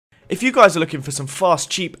If you guys are looking for some fast,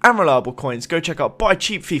 cheap and reliable coins, go check out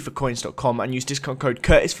buycheapfifacoins.com and use discount code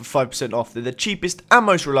Curtis for 5% off. They're the cheapest and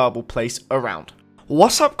most reliable place around.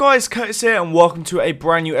 What's up guys, Curtis here and welcome to a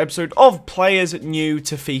brand new episode of Players New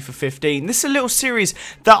to FIFA 15. This is a little series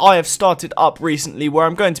that I have started up recently where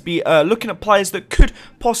I'm going to be looking at players that could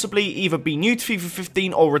possibly either be new to FIFA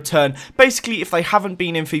 15 or return. Basically, if they haven't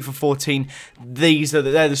been in FIFA 14, they're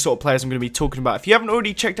the sort of players I'm going to be talking about. If you haven't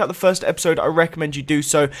already checked out the first episode, I recommend you do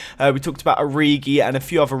so. We talked about Origi and a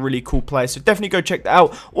few other really cool players, so definitely go check that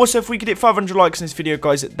out. Also, if we could hit 500 likes in this video,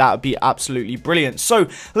 guys, that would be absolutely brilliant. So,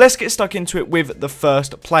 let's get stuck into it with the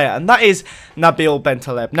first player, and that is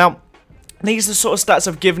Bentaleb. Now, these are the sort of stats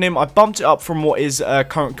I've given him. I bumped it up from what his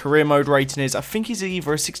current career mode rating is. I think he's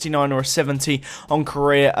either a 69 or a 70 on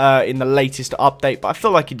career in the latest update, but I feel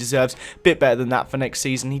like he deserves a bit better than that for next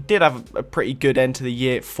season. He did have a pretty good end to the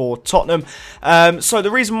year for Tottenham. So the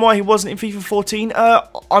reason why he wasn't in FIFA 14,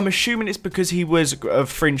 I'm assuming it's because he was a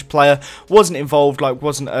fringe player, wasn't involved,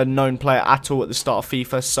 wasn't a known player at all at the start of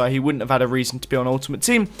FIFA, so he wouldn't have had a reason to be on Ultimate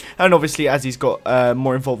Team. And obviously, as he's got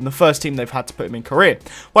more involved in the first team, they've had to put him in career.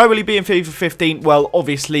 Why will he be in FIFA 15? Well,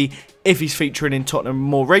 obviously, if he's featuring in Tottenham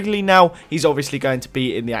more regularly now, he's obviously going to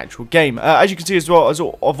be in the actual game. As you can see as well,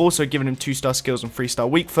 I've also given him 2-star skills and 3-star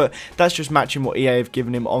weak foot. That's just matching what EA have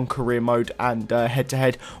given him on career mode and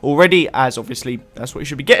head-to-head already, as obviously that's what he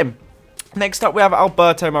should be getting. Next up, we have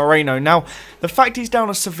Alberto Moreno. Now, the fact he's down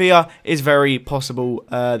to Sevilla is very possible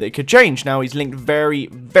that it could change. Now, he's linked very,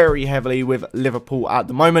 very heavily with Liverpool at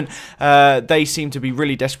the moment. They seem to be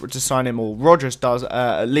really desperate to sign him, or Rodgers does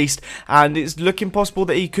at least, and it's looking possible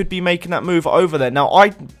that he could be making that move over there. Now,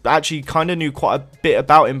 I actually kind of knew quite a bit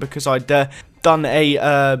about him because I'd done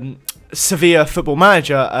a Sevilla Football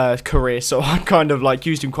Manager career, so I kind of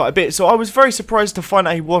used him quite a bit. So I was very surprised to find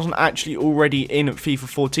out he wasn't actually already in FIFA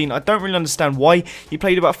 14. I don't really understand why. He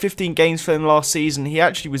played about 15 games for them last season. He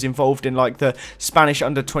actually was involved in the Spanish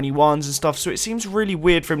under-21s and stuff, so it seems really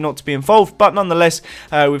weird for him not to be involved. But nonetheless,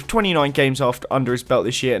 with 29 games under his belt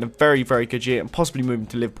this year and a very, very good year, and possibly moving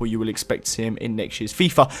to Liverpool, you will expect to see him in next year's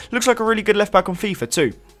FIFA. Looks like a really good left back on FIFA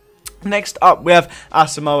too. Next up, we have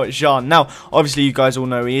Gyan. Now, obviously, you guys all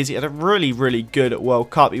know who he is. He had a really, really good World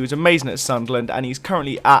Cup. He was amazing at Sunderland, and he's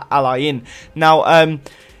currently at Al Ain. Now,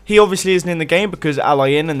 he obviously isn't in the game because Al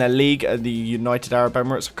Ain and their league, the United Arab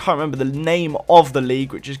Emirates, I can't remember the name of the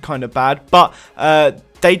league, which is kind of bad, but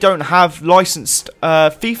they don't have licensed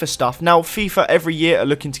FIFA stuff. Now, FIFA every year are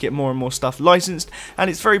looking to get more and more stuff licensed,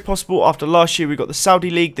 and it's very possible after last year we got the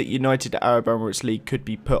Saudi League that United Arab Emirates League could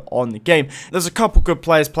be put on the game. There's a couple good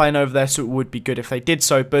players playing over there, so it would be good if they did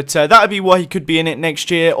so, but that would be why he could be in it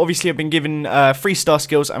next year. Obviously, I've been given 3-star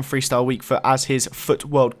skills and 3-star weak foot as his Foot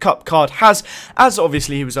World Cup card has, as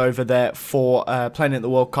obviously he was over there for playing at the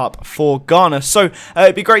World Cup for Ghana. So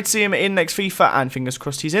it'd be great to see him in next FIFA, and fingers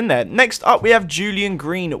crossed he's in there. Next up, we have Julian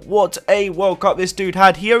Green. What a World Cup this dude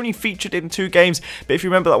had. He only featured in 2 games, but if you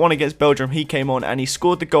remember that one against Belgium, he came on and he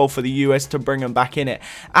scored the goal for the US to bring him back in it.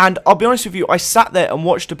 And I'll be honest with you, I sat there and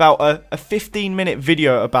watched about a 15-minute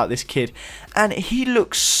video about this kid, and he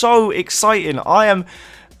looks so exciting.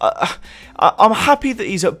 I'm happy that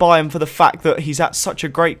he's at Bayern for the fact that he's at such a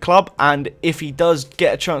great club, and if he does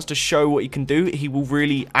get a chance to show what he can do, he will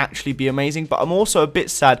really actually be amazing. But I'm also a bit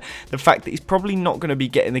sad the fact that he's probably not going to be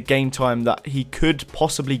getting the game time that he could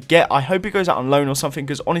possibly get. I hope he goes out on loan or something,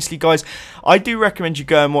 because honestly guys, I do recommend you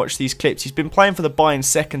go and watch these clips. He's been playing for the Bayern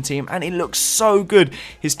second team and he looks so good.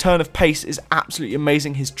 His turn of pace is absolutely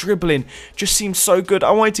amazing. His dribbling just seems so good. I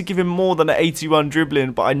wanted to give him more than an 81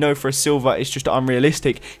 dribbling, but I know for a silver it's just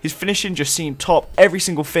unrealistic. His finishing just seemed top. Every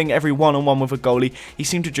single thing, every one-on-one with a goalie, he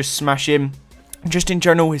seemed to just smash him. Just in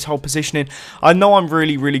general, his whole positioning. I know I'm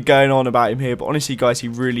really, really going on about him here, but honestly, guys, he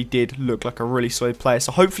really did look like a really solid player.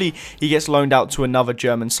 So hopefully he gets loaned out to another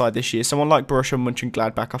German side this year. Someone like Borussia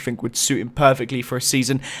Mönchengladbach, I think, would suit him perfectly for a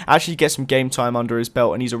season. Actually get some game time under his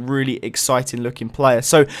belt, and he's a really exciting looking player.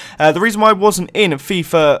 So the reason why I wasn't in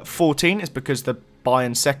FIFA 14 is because the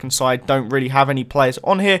Bayern second side don't really have any players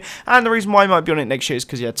on here, and the reason why he might be on it next year is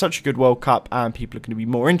because he had such a good World Cup and people are going to be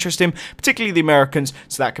more interested in him, particularly the Americans,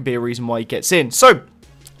 so that could be a reason why he gets in. So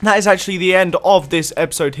that is actually the end of this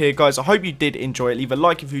episode here, guys. I hope you did enjoy it. Leave a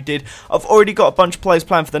like if you did. I've already got a bunch of players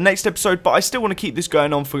planned for the next episode, but I still want to keep this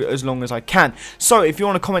going on for as long as I can. So if you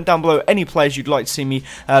want to comment down below any players you'd like to see me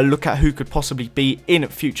look at who could possibly be in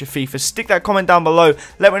future FIFA, stick that comment down below.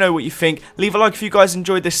 Let me know what you think. Leave a like if you guys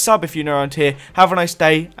enjoyed this, sub if you're new around here. Have a nice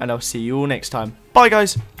day, and I'll see you all next time. Bye,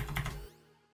 guys.